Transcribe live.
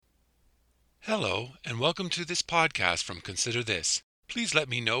Hello, and welcome to this podcast from Consider This. Please let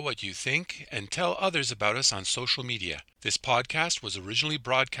me know what you think and tell others about us on social media. This podcast was originally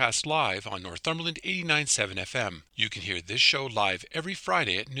broadcast live on Northumberland 89.7 FM. You can hear this show live every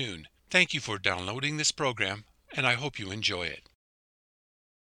Friday at noon. Thank you for downloading this program, and I hope you enjoy it.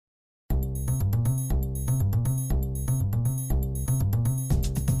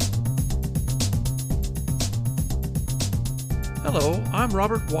 Hello, I'm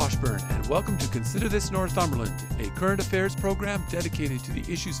Robert Washburn, and welcome to Consider This Northumberland, a current affairs program dedicated to the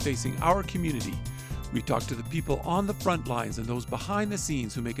issues facing our community. We talk to the people on the front lines and those behind the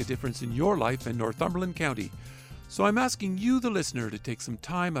scenes who make a difference in your life in Northumberland County. So I'm asking you, the listener, to take some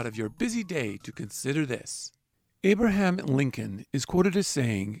time out of your busy day to consider this. Abraham Lincoln is quoted as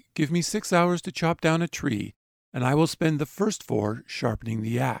saying, "Give me 6 hours to chop down a tree, and I will spend the first 4 sharpening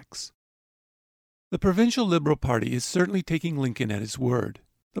the axe." The Provincial Liberal Party is certainly taking Lincoln at his word.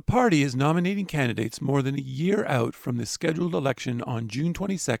 The party is nominating candidates more than a year out from the scheduled election on June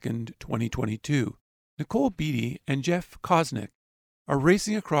 22, 2022. Nicole Beatty and Jeff Kosnick are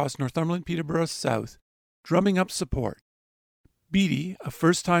racing across Northumberland Peterborough South, drumming up support. Beatty, a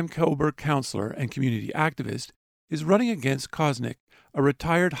first-time Coburg councillor and community activist, is running against Kosnick, a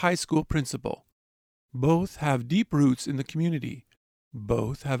retired high school principal. Both have deep roots in the community.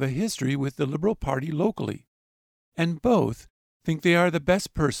 Both have a history with the Liberal Party locally, and both think they are the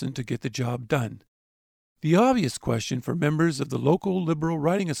best person to get the job done. The obvious question for members of the local Liberal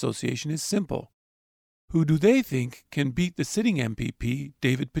Riding Association is simple. Who do they think can beat the sitting MPP,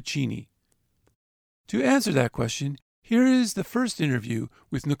 David Piccini? To answer that question, here is the first interview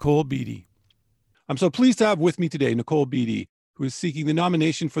with Nicole Beatty. I'm so pleased to have with me today Nicole Beatty, who is seeking the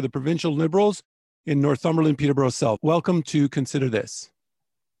nomination for the Provincial Liberals in Northumberland Peterborough South. Welcome to Consider This.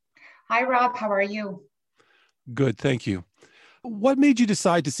 Hi, Rob. How are you? Good, thank you. What made you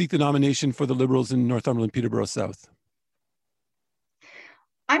decide to seek the nomination for the Liberals in Northumberland Peterborough South?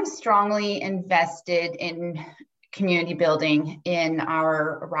 I'm strongly invested in community building in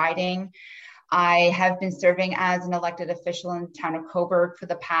our riding. I have been serving as an elected official in the town of Coburg for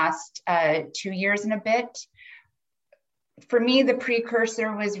the past 2 years and a bit. For me, the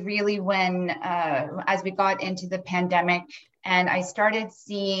precursor was really when, as we got into the pandemic, and I started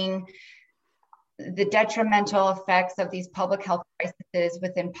seeing the detrimental effects of these public health crises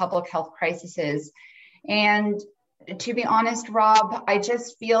within public health crises. And to be honest, Rob, I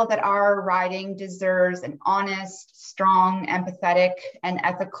just feel that our riding deserves an honest, strong, empathetic, and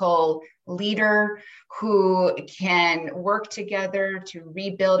ethical leader who can work together to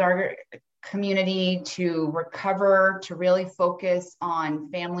rebuild our community, to recover, to really focus on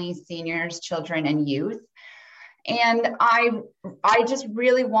families, seniors, children, and youth. And I just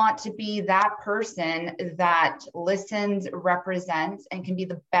really want to be that person that listens, represents, and can be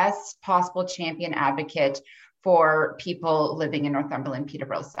the best possible champion advocate for people living in Northumberland,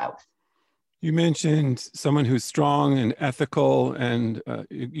 Peterborough South. You mentioned someone who's strong and ethical, and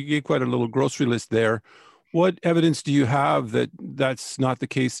you gave quite a little grocery list there. What evidence do you have that that's not the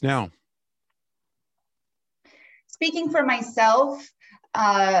case now? Speaking for myself,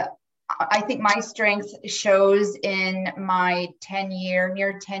 I think my strength shows in my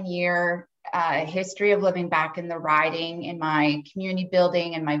near 10 year history of living back in the riding, in my community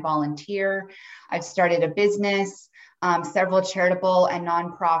building and my volunteer. I've started a business, several charitable and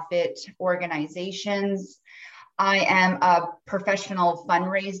nonprofit organizations. I am a professional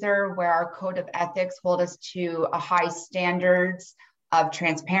fundraiser where our code of ethics hold us to a high standards of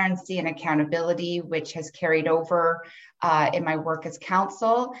transparency and accountability, which has carried over in my work as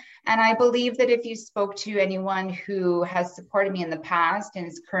counsel. And I believe that if you spoke to anyone who has supported me in the past and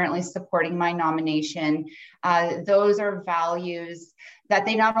is currently supporting my nomination, those are values that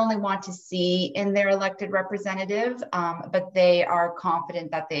they not only want to see in their elected representative, but they are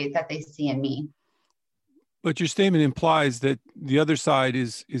confident that they see in me. But your statement implies that the other side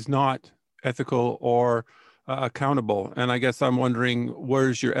is not ethical or accountable. And I guess I'm wondering,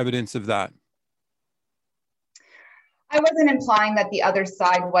 where's your evidence of that? I wasn't implying that the other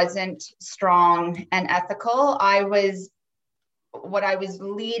side wasn't strong and ethical. What I was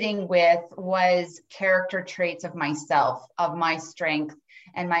leading with was character traits of myself, of my strength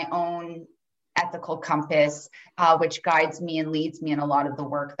and my own ethical compass, which guides me and leads me in a lot of the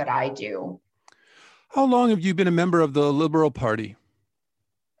work that I do. How long have you been a member of the Liberal Party?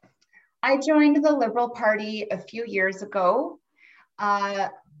 I joined the Liberal Party a few years ago.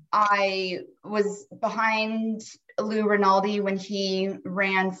 I was behind Lou Rinaldi when he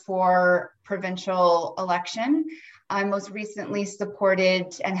ran for provincial election. I most recently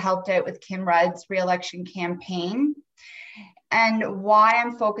supported and helped out with Kim Rudd's re-election campaign. And why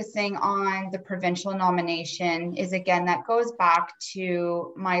I'm focusing on the provincial nomination is, again, that goes back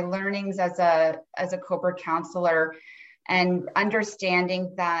to my learnings as a Cobourg councillor, and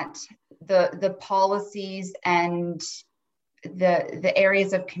understanding that the policies and the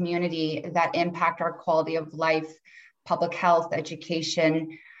areas of community that impact our quality of life, public health,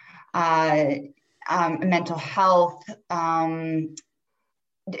 education, mental health,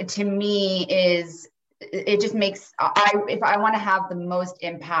 to me is, it just makes, if I want to have the most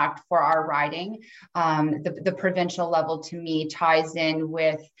impact for our riding, the provincial level to me ties in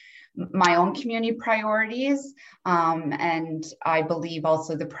with my own community priorities, and I believe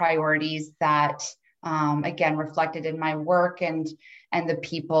also the priorities that, again, reflected in my work and the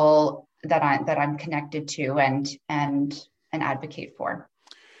people that I'm connected to and advocate for.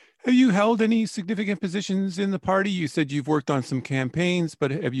 Have you held any significant positions in the party? You said you've worked on some campaigns, but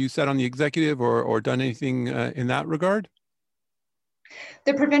have you sat on the executive or done anything in that regard?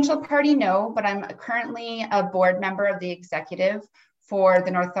 The provincial party, no, but I'm currently a board member of the executive for the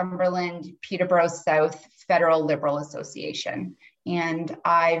Northumberland Peterborough South Federal Liberal Association. And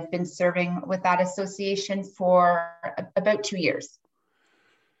I've been serving with that association for about 2 years.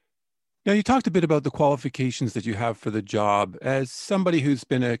 Now, you talked a bit about the qualifications that you have for the job. As somebody who's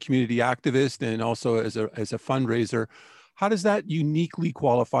been a community activist and also as a fundraiser, how does that uniquely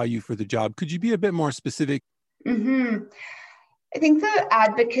qualify you for the job? Could you be a bit more specific? Mm-hmm. I think the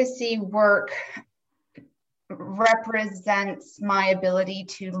advocacy work represents my ability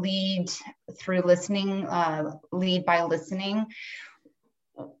to lead through listening, lead by listening.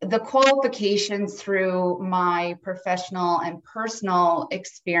 The qualifications through my professional and personal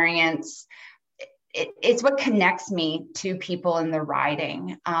experience, it's what connects me to people in the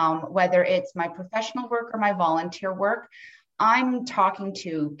riding, whether it's my professional work or my volunteer work. I'm talking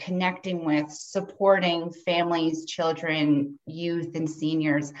to, connecting with, supporting families, children, youth, and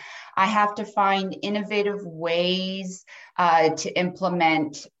seniors. I have to find innovative ways to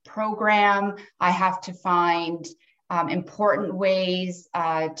implement program. I have to find important ways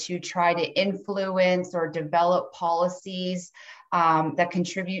to try to influence or develop policies that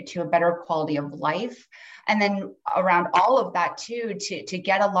contribute to a better quality of life. And then around all of that too, to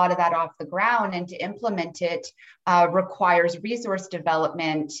get a lot of that off the ground and to implement it requires resource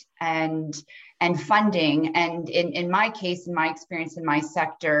development and funding. And in my case, in my experience in my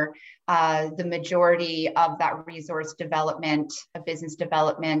sector, the majority of that resource development, business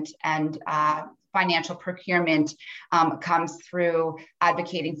development, and financial procurement comes through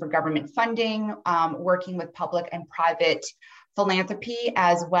advocating for government funding, working with public and private philanthropy,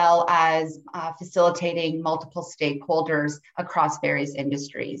 as well as facilitating multiple stakeholders across various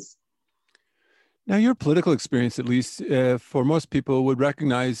industries. Now, your political experience, at least for most people would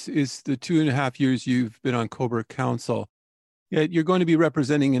recognize, is the 2.5 years you've been on Cobourg Council. Yet you're going to be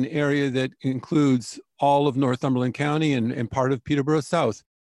representing an area that includes all of Northumberland County and part of Peterborough South.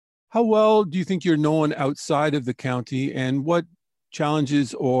 How well do you think you're known outside of the county, and what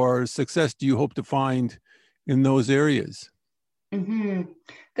challenges or success do you hope to find in those areas? Mm-hmm.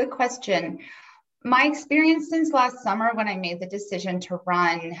 Good question. My experience since last summer when I made the decision to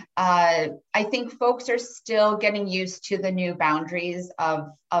run, I think folks are still getting used to the new boundaries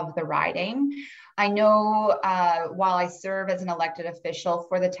of the riding. I know while I serve as an elected official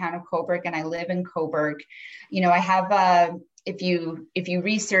for the town of Cobourg and I live in Cobourg, you know, I have if you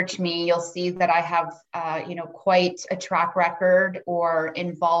research me, you'll see that I have quite a track record or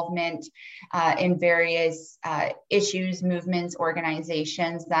involvement in various issues, movements,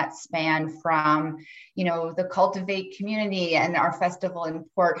 organizations that span from, you know, the Cultivate community and our festival in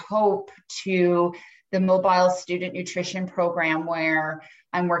Port Hope to the mobile student nutrition program, where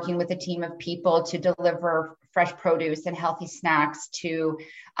I'm working with a team of people to deliver fresh produce and healthy snacks to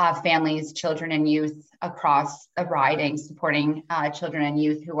families, children, and youth across a riding, supporting children and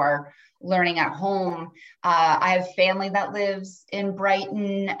youth who are learning at home. I have family that lives in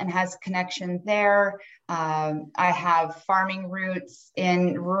Brighton and has connections there. I have farming roots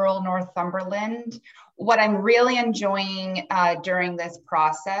in rural Northumberland. What I'm really enjoying during this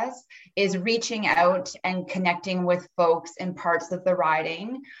process is reaching out and connecting with folks in parts of the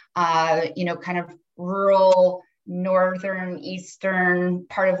riding, kind of rural, northern, eastern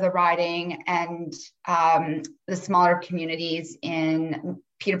part of the riding, and the smaller communities in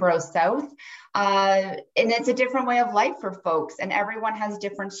Peterborough South. And it's a different way of life for folks, and everyone has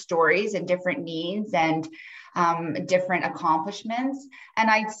different stories and different needs and different accomplishments. And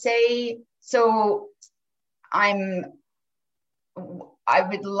I'd say, so I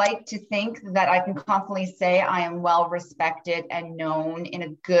would like to think that I can confidently say I am well respected and known in a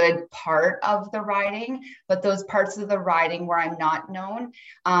good part of the riding, but those parts of the riding where I'm not known,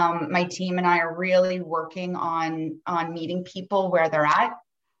 my team and I are really working on meeting people where they're at.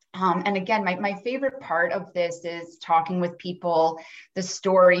 And again, my favorite part of this is talking with people, the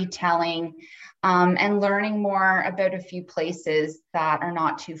storytelling, and learning more about a few places that are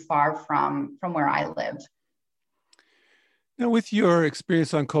not too far from where I live. Now, with your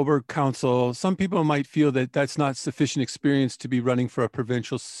experience on Cobourg Council, some people might feel that that's not sufficient experience to be running for a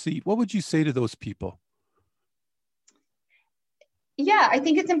provincial seat. What would you say to those people? Yeah, I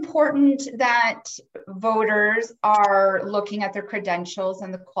think it's important that voters are looking at their credentials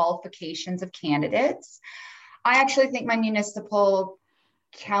and the qualifications of candidates. I actually think my municipal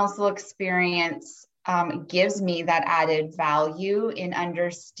council experience gives me that added value in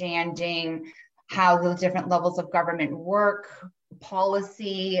understanding how the different levels of government work,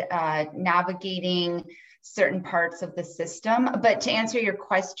 policy, navigating certain parts of the system. But to answer your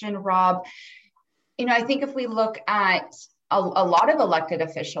question, Rob, I think if we look at a lot of elected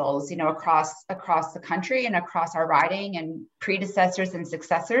officials, across the country and across our riding and predecessors and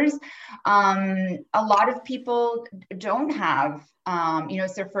successors, a lot of people don't have,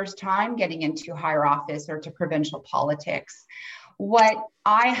 it's their first time getting into higher office or to provincial politics. What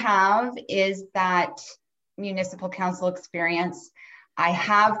I have is that municipal council experience. I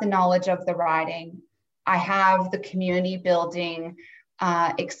have the knowledge of the riding. I have the community building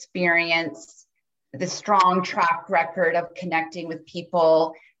experience, the strong track record of connecting with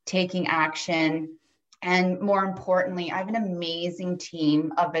people, taking action. And more importantly, I have an amazing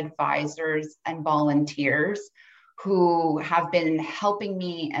team of advisors and volunteers who have been helping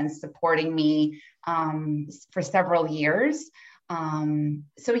me and supporting me for several years.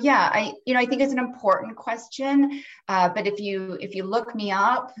 So yeah, I think it's an important question, but if you look me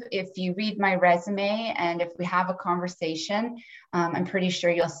up, if you read my resume, and if we have a conversation, I'm pretty sure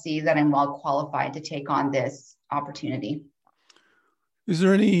you'll see that I'm well qualified to take on this opportunity. Is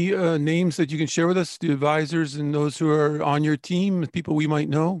there any names that you can share with us, the advisors and those who are on your team, people we might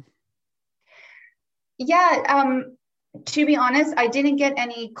know? Yeah, to be honest, I didn't get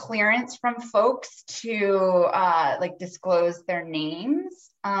any clearance from folks to disclose their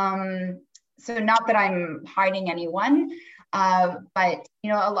names. So not that I'm hiding anyone, but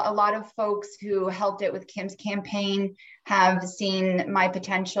a lot of folks who helped it with Kim's campaign have seen my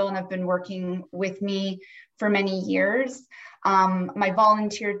potential and have been working with me for many years. My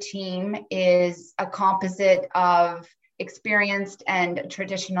volunteer team is a composite of experienced and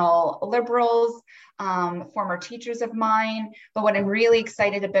traditional liberals, former teachers of mine. But what I'm really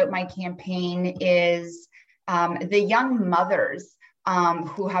excited about my campaign is the young mothers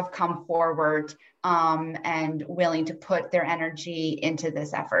who have come forward and willing to put their energy into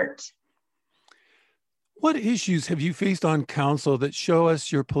this effort. What issues have you faced on council that show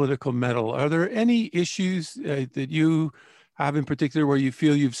us your political mettle? Are there any issues that you have in particular where you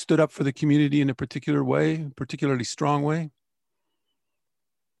feel you've stood up for the community in a particular way, particularly strong way?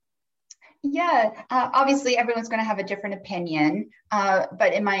 Yeah, obviously everyone's going to have a different opinion,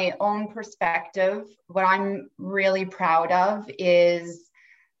 but in my own perspective, what I'm really proud of is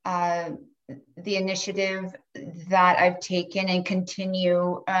the initiative that I've taken and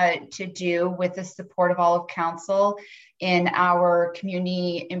continue to do with the support of all of council in our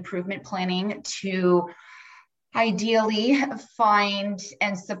community improvement planning to ideally find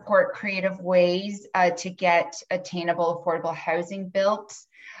and support creative ways to get attainable affordable housing built.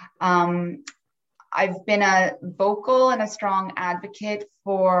 I've been a vocal and a strong advocate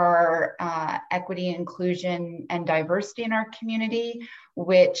for equity, inclusion, and diversity in our community,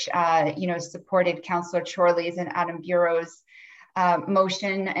 which supported Councillor Chorley's and Adam Bureau's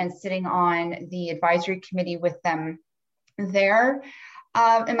motion and sitting on the advisory committee with them there.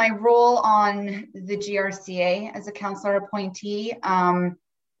 In my role on the GRCA as a councillor appointee,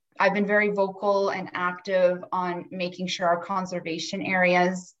 I've been very vocal and active on making sure our conservation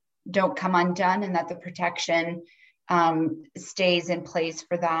areas don't come undone and that the protection stays in place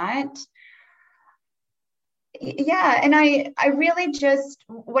for that. Yeah, and I really just,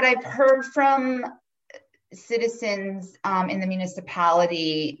 what I've heard from citizens in the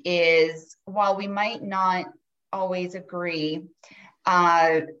municipality is while we might not always agree,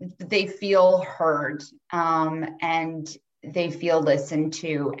 they feel heard and they feel listened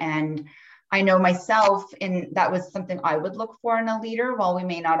to. And I know myself, and that was something I would look for in a leader. While we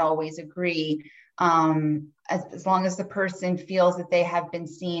may not always agree, as long as the person feels that they have been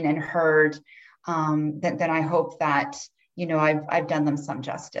seen and heard, then I hope that I've done them some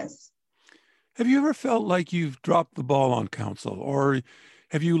justice. Have you ever felt like you've dropped the ball on council, or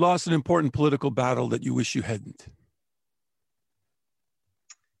have you lost an important political battle that you wish you hadn't?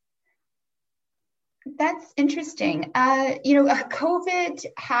 That's interesting. COVID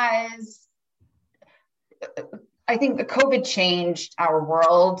has, I think COVID changed our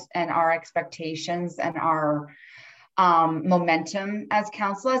world and our expectations and our momentum as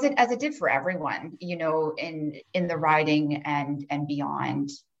council, as it did for everyone, in the riding and beyond.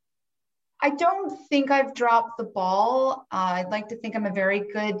 I don't think I've dropped the ball. I'd like to think I'm a very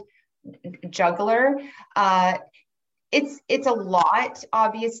good juggler. It's a lot,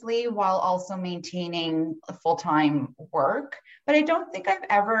 obviously, while also maintaining a full-time work. But I don't think I've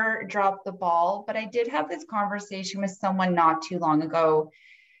ever dropped the ball. But I did have this conversation with someone not too long ago.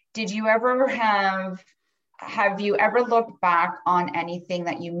 Did you ever have you ever looked back on anything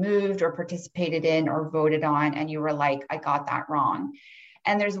that you moved or participated in or voted on and you were like, I got that wrong?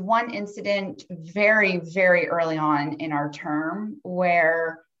 And there's one incident very, very early on in our term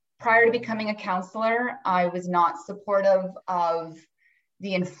where, prior to becoming a councillor, I was not supportive of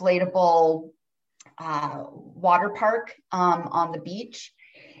the inflatable water park on the beach.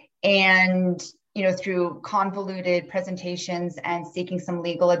 And through convoluted presentations and seeking some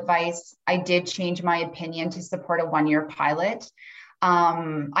legal advice, I did change my opinion to support a one-year pilot.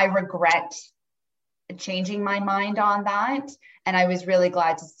 I regret changing my mind on that. And I was really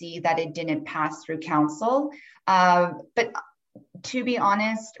glad to see that it didn't pass through council. But to be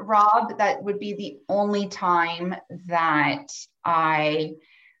honest, Rob, that would be the only time that I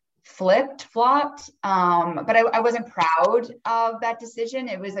flopped. But I wasn't proud of that decision.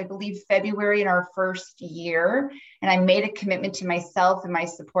 It was, I believe, February in our first year. And I made a commitment to myself and my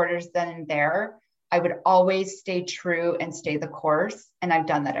supporters then and there. I would always stay true and stay the course. And I've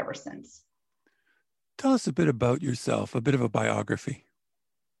done that ever since. Tell us a bit about yourself, a bit of a biography.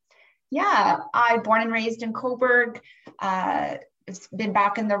 Yeah, I'm born and raised in Cobourg. It's been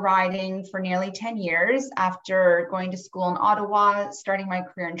back in the riding for nearly 10 years after going to school in Ottawa, starting my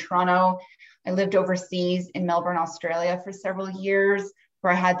career in Toronto. I lived overseas in Melbourne, Australia for several years,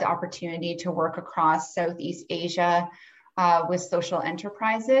 where I had the opportunity to work across Southeast Asia with social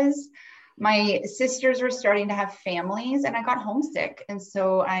enterprises. My sisters were starting to have families and I got homesick. And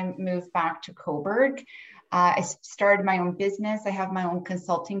so I moved back to Cobourg. I started my own business. I have my own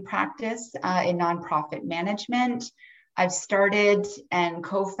consulting practice in nonprofit management. I've started and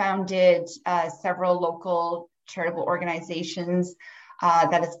co-founded several local charitable organizations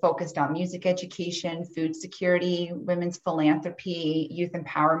that is focused on music education, food security, women's philanthropy, youth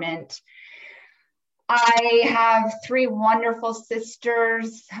empowerment. I have 3 wonderful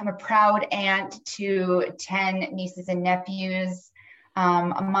sisters. I'm a proud aunt to 10 nieces and nephews.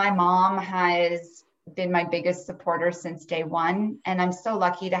 My mom has been my biggest supporter since day one, and I'm so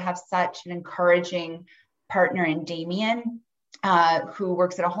lucky to have such an encouraging partner in Damien, who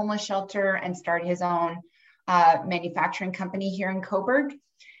works at a homeless shelter and started his own manufacturing company here in Cobourg.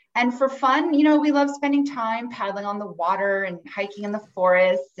 And for fun, we love spending time paddling on the water and hiking in the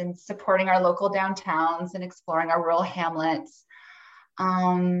forests and supporting our local downtowns and exploring our rural hamlets.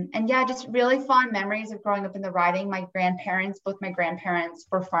 And yeah, just really fond memories of growing up in the riding. Both my grandparents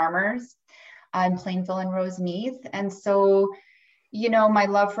were farmers in Plainville and Roseneath. And so, my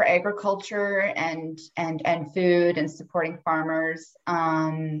love for agriculture and food and supporting farmers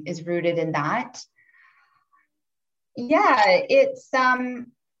is rooted in that. Yeah, it's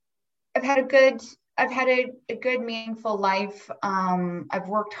I've had a good meaningful life. I've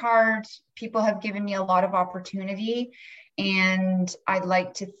worked hard. People have given me a lot of opportunity, and I'd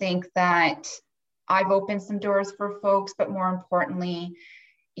like to think that I've opened some doors for folks, but more importantly,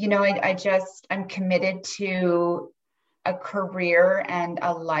 I'm committed to a career and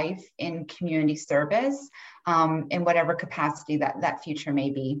a life in community service, in whatever capacity that future may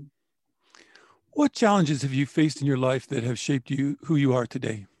be. What challenges have you faced in your life that have shaped you, who you are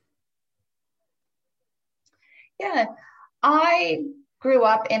today? Yeah, I grew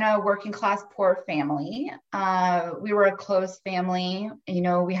up in a working class poor family. We were a close family.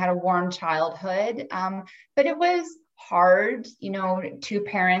 We had a warm childhood, but it was hard, 2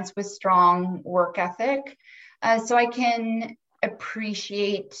 parents with strong work ethic. So I can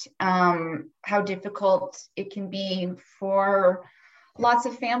appreciate how difficult it can be for lots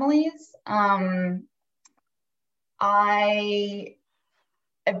of families. I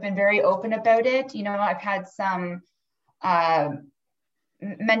have been very open about it. I've had some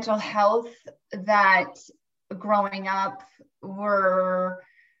mental health that growing up were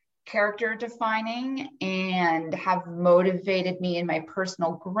character defining and have motivated me in my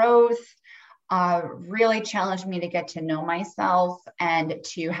personal growth. really challenged me to get to know myself and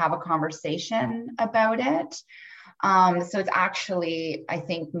to have a conversation about it. So it's actually, I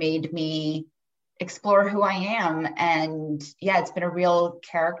think, made me explore who I am. And yeah, it's been a real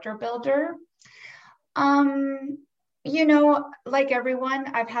character builder. You know, like everyone,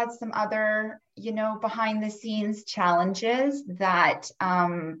 I've had some other, you know, behind the scenes challenges that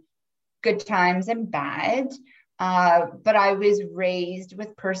good times and bad. But I was raised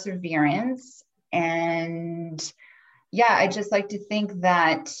with perseverance. And yeah, I just like to think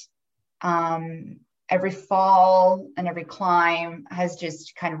that every fall and every climb has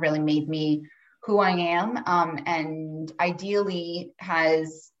just kind of really made me who I am, and ideally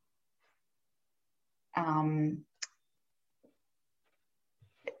has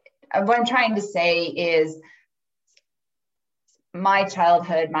what I'm trying to say is my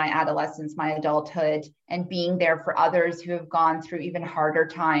childhood, my adolescence, my adulthood, and being there for others who have gone through even harder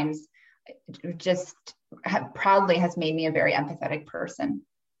times just proudly has made me a very empathetic person.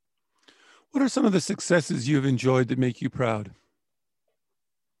 What are some of the successes you've enjoyed that make you proud?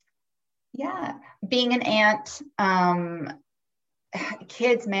 Yeah, being an aunt,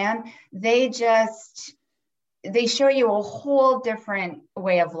 kids, man, they show you a whole different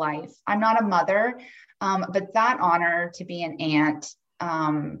way of life. I'm not a mother, but that honor to be an aunt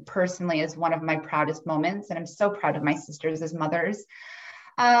personally is one of my proudest moments. And I'm so proud of my sisters as mothers.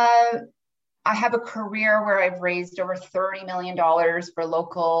 I have a career where I've raised over $30 million for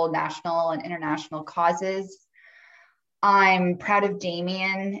local, national, and international causes. I'm proud of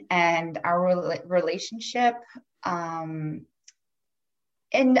Damien and our relationship. And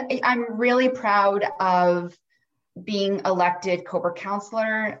I'm really proud of being elected Cobra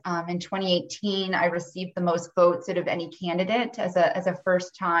Councillor. In 2018, I received the most votes out of any candidate as a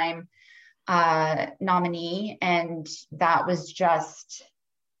first-time nominee, and that was just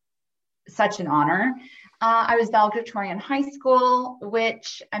such an honor. I was valedictorian in high school,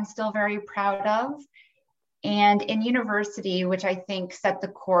 which I'm still very proud of. And in university, which I think set the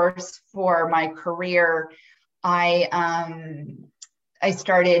course for my career, I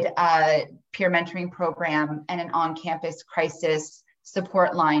started a peer mentoring program and an on-campus crisis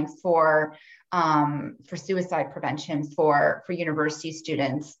support line for suicide prevention for university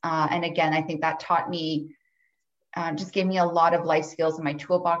students. And again, I think that taught me, just gave me a lot of life skills in my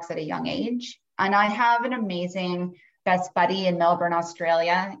toolbox at a young age. And I have an amazing best buddy in Melbourne,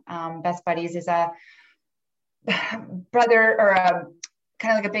 Australia. Best Buddies is a brother or a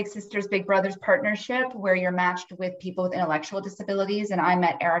kind of like a big sisters, big brothers partnership where you're matched with people with intellectual disabilities. And I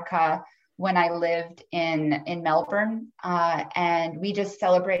met Erica when I lived in Melbourne. And we just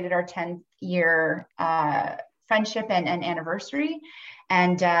celebrated our 10th year friendship and anniversary.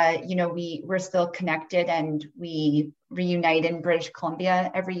 And, you know, we're still connected, and we reunite in British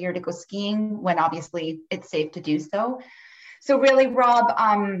Columbia every year to go skiing when obviously it's safe to do so. So really, Rob,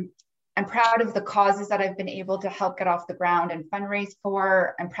 I'm proud of the causes that I've been able to help get off the ground and fundraise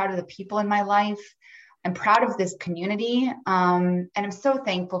for. I'm proud of the people in my life. I'm proud of this community. And I'm so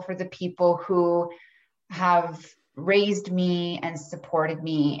thankful for the people who have raised me and supported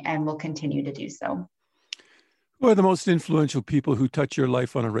me and will continue to do so. Who are the most influential people who touch your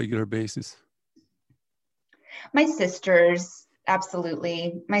life on a regular basis? My sisters,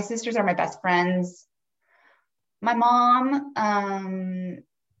 absolutely. My sisters are my best friends. My mom,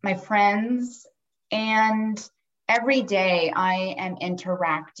 my friends, and every day I am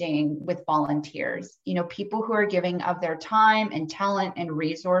interacting with volunteers, you know, people who are giving of their time and talent and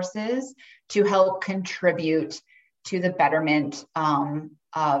resources to help contribute to the betterment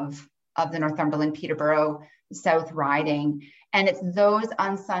of the Northumberland Peterborough South Riding. And it's those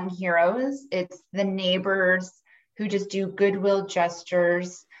unsung heroes, it's the neighbors who just do goodwill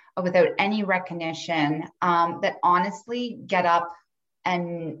gestures without any recognition that honestly get up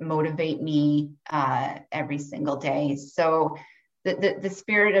and motivate me every single day. So the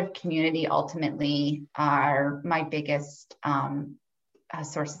spirit of community ultimately are my biggest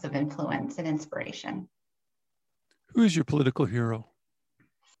sources of influence and inspiration. Who is your political hero?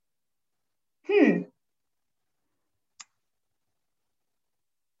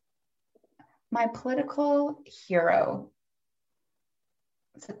 My political hero.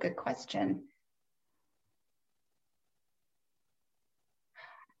 That's a good question.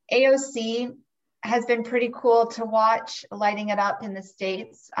 AOC has been pretty cool to watch lighting it up in the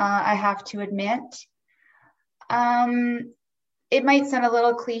States, I have to admit. It might sound a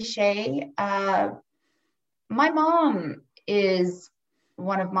little cliche. My mom is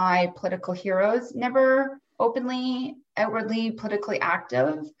one of my political heroes, never openly, outwardly politically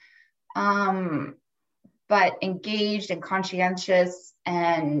active, but engaged and conscientious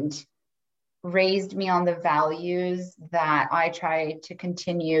and raised me on the values that I try to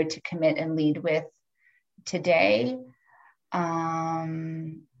continue to commit and lead with today.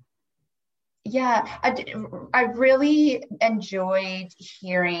 Yeah, I really enjoyed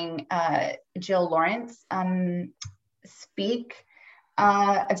hearing Jill Lawrence speak.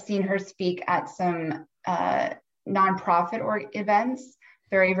 I've seen her speak at some nonprofit or events.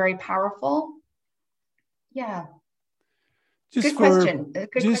 Very, very powerful. Yeah. Good question.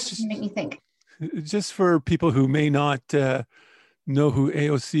 Good question to make me think. Just for people who may not know who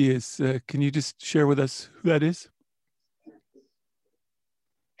AOC is, can you just share with us who that is?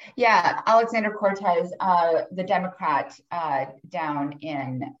 Yeah, Alexander Cortez, the Democrat down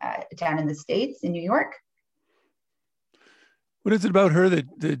in the States, in New York. What is it about her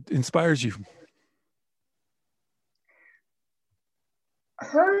that inspires you?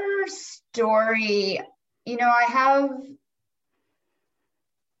 Her story, I have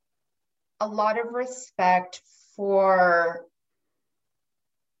a lot of respect for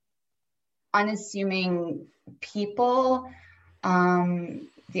unassuming people,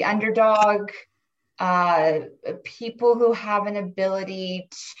 the underdog, people who have an ability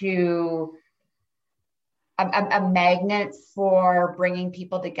to, a magnet for bringing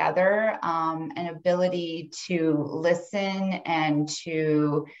people together, an ability to listen and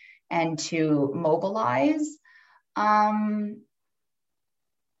to mobilize.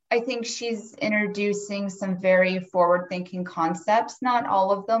 I think she's introducing some very forward-thinking concepts. Not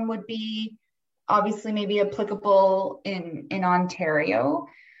all of them would be obviously maybe applicable in Ontario.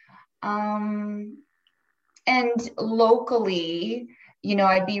 And locally,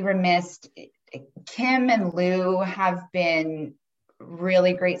 I'd be remiss. Kim and Lou have been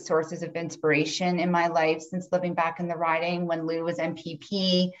really great sources of inspiration in my life since living back in the riding. When Lou was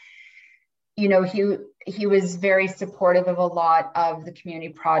MPP, he was very supportive of a lot of the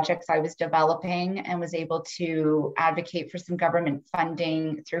community projects I was developing and was able to advocate for some government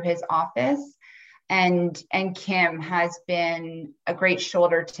funding through his office. And Kim has been a great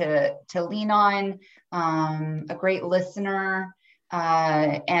shoulder to lean on, a great listener.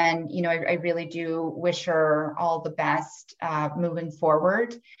 And, I really do wish her all the best moving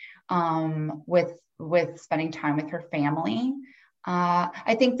forward with spending time with her family.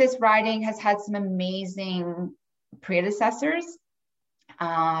 I think this riding has had some amazing predecessors,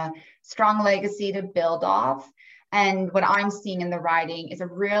 strong legacy to build off. And what I'm seeing in the riding is a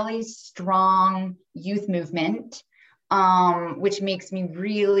really strong youth movement, which makes me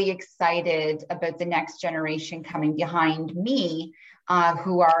really excited about the next generation coming behind me,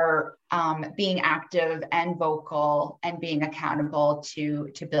 who are being active and vocal and being accountable to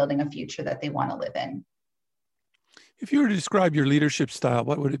building a future that they want to live in. If you were to describe your leadership style,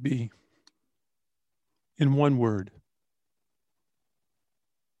 what would it be in one word?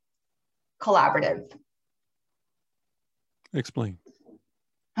 Collaborative. Explain.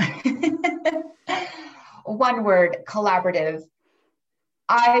 One word, collaborative.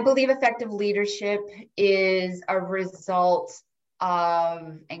 I believe effective leadership is a result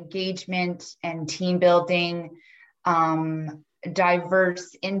of engagement and team building,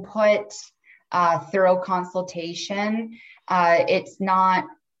 diverse input, thorough consultation. It's not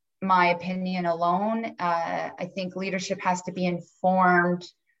my opinion alone. I think leadership has to be informed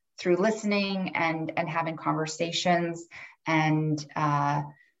through listening and having conversations and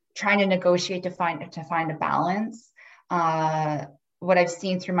trying to negotiate to find a balance. What I've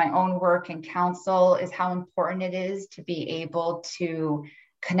seen through my own work in council is how important it is to be able to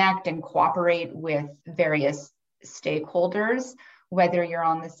connect and cooperate with various stakeholders, whether you're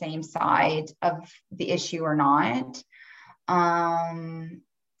on the same side of the issue or not.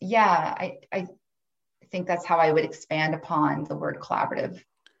 Yeah, I think that's how I would expand upon the word collaborative.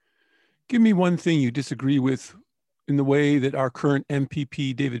 Give me one thing you disagree with in the way that our current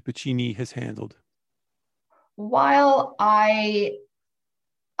MPP, David Piccini, has handled. While I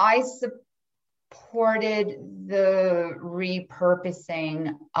supported the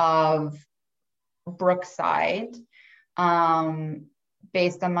repurposing of Brookside,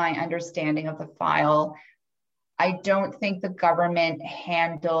 based on my understanding of the file, I don't think the government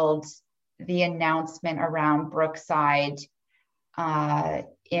handled the announcement around Brookside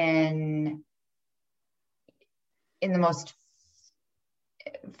in the most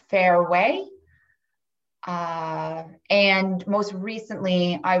fair way. And most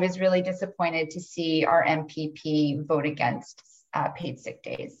recently, I was really disappointed to see our MPP vote against paid sick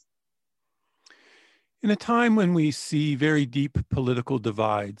days. In a time when we see very deep political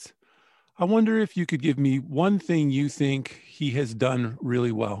divides, I wonder if you could give me one thing you think he has done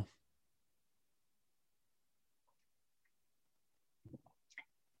really well.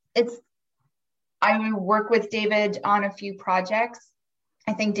 It's I work with David on a few projects.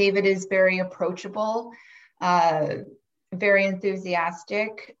 I think David is very approachable, very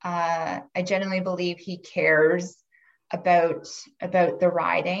enthusiastic. I genuinely believe he cares about the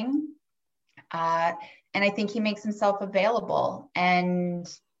riding. And I think he makes himself available and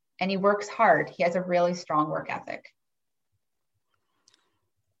he works hard. He has a really strong work ethic.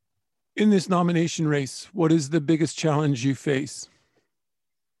 In this nomination race, what is the biggest challenge you face?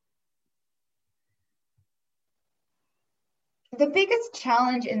 The biggest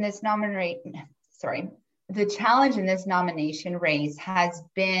challenge in this nomination race has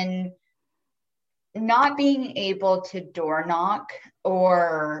been not being able to door knock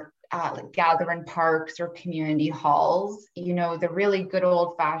or gather in parks or community halls, the really good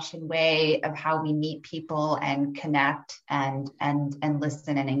old fashioned way of how we meet people and connect and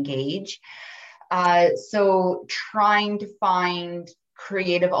listen and engage. So trying to find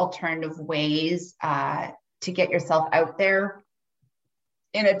creative alternative ways to get yourself out there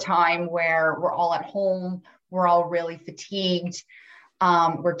in a time where we're all at home, we're all really fatigued,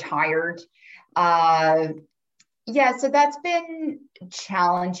 we're tired. So that's been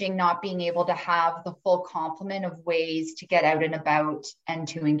challenging, not being able to have the full complement of ways to get out and about and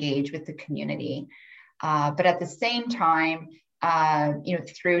to engage with the community. But at the same time,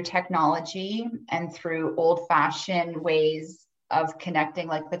 through technology and through old-fashioned ways of connecting,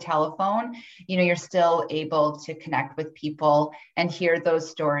 like the telephone, you're still able to connect with people and hear those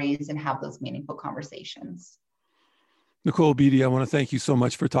stories and have those meaningful conversations. Nicole Beatty, I want to thank you so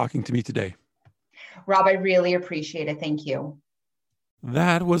much for talking to me today. Rob, I really appreciate it. Thank you.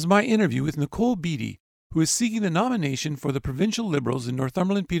 That was my interview with Nicole Beatty, who is seeking the nomination for the Provincial Liberals in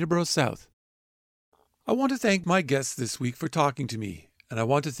Northumberland, Peterborough South. I want to thank my guests this week for talking to me, and I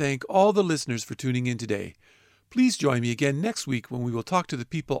want to thank all the listeners for tuning in today. Please join me again next week when we will talk to the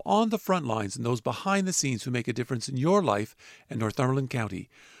people on the front lines and those behind the scenes who make a difference in your life and Northumberland County.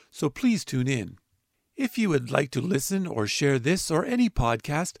 So please tune in. If you would like to listen or share this or any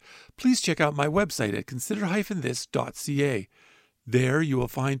podcast, please check out my website at consider-this.ca. There you will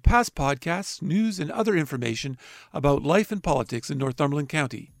find past podcasts, news, and other information about life and politics in Northumberland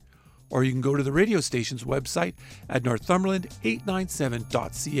County. Or you can go to the radio station's website at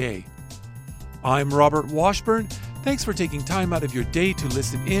northumberland897.ca. I'm Robert Washburn. Thanks for taking time out of your day to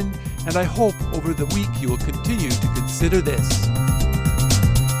listen in, and I hope over the week you will continue to consider this.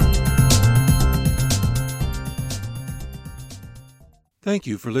 Thank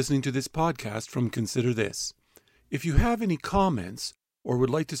you for listening to this podcast from Consider This. If you have any comments or would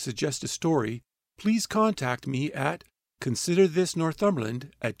like to suggest a story, please contact me at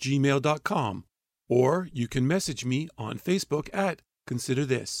considerthisnorthumberland@gmail.com, or you can message me on Facebook at Consider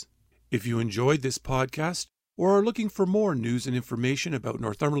This. If you enjoyed this podcast or are looking for more news and information about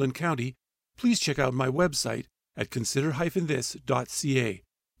Northumberland County, please check out my website at consider-this.ca.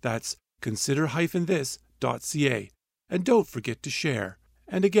 That's consider-this.ca. And don't forget to share.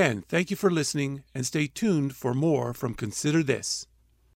 And again, thank you for listening, and stay tuned for more from Consider This.